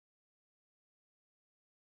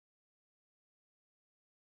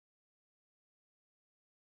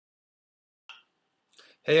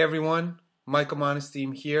Hey everyone, Michael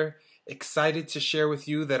Monesteem here. Excited to share with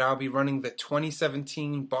you that I'll be running the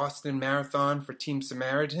 2017 Boston Marathon for Team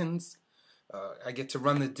Samaritans. I get to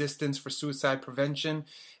run the distance for suicide prevention,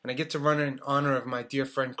 and I get to run it in honor of my dear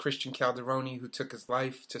friend Christian Calderoni, who took his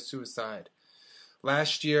life to suicide.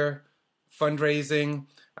 Last year, fundraising,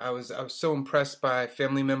 I was so impressed by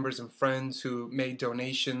family members and friends who made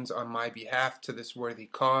donations on my behalf to this worthy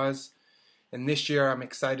cause. And this year, I'm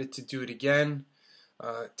excited to do it again.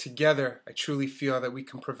 Together, I truly feel that we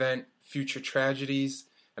can prevent future tragedies,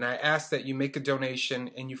 and I ask that you make a donation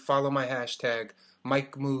and you follow my hashtag,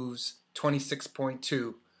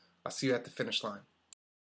 MikeMoves26.2. I'll see you at the finish line.